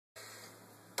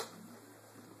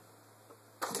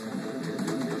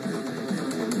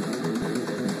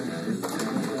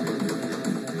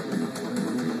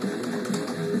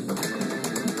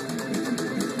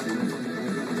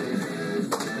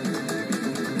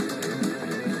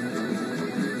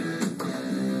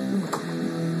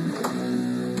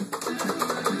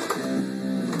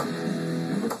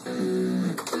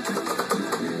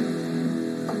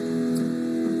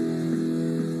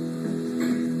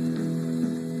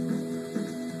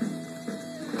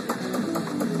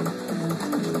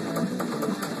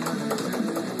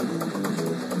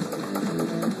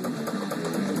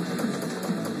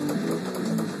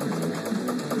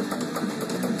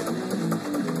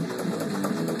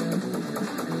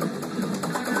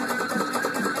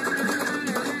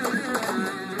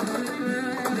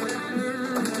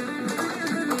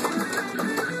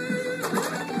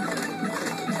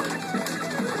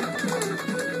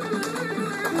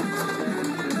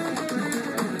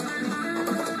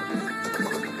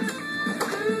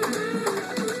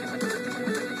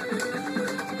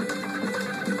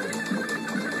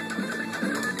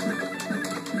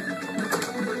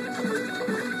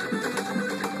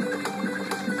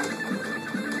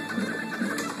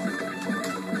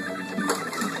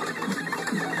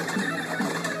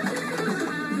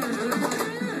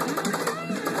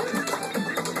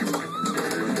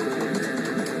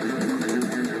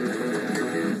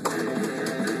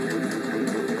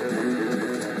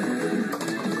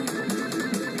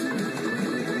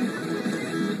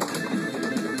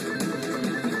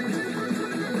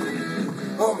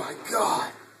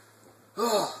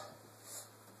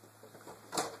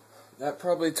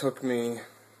probably took me,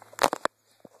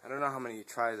 I don't know how many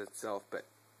tries itself, but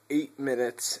 8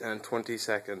 minutes and 20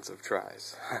 seconds of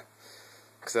tries.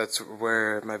 Because that's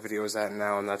where my video is at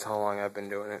now, and that's how long I've been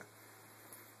doing it.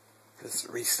 Just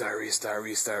restart, restart,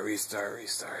 restart, restart,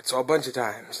 restart. So a bunch of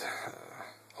times.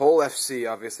 Whole FC,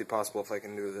 obviously possible if I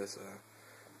can do this.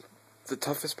 The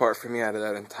toughest part for me out of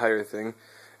that entire thing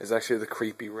is actually the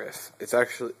creepy riff. It's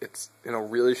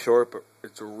really short, but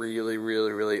it's a really,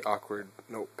 really, really awkward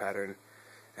note pattern.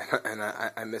 And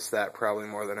I miss that probably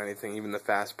more than anything, even the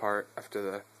fast part after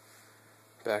the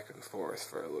back and forth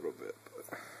for a little bit.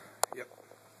 But, yep.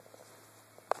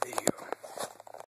 There you go.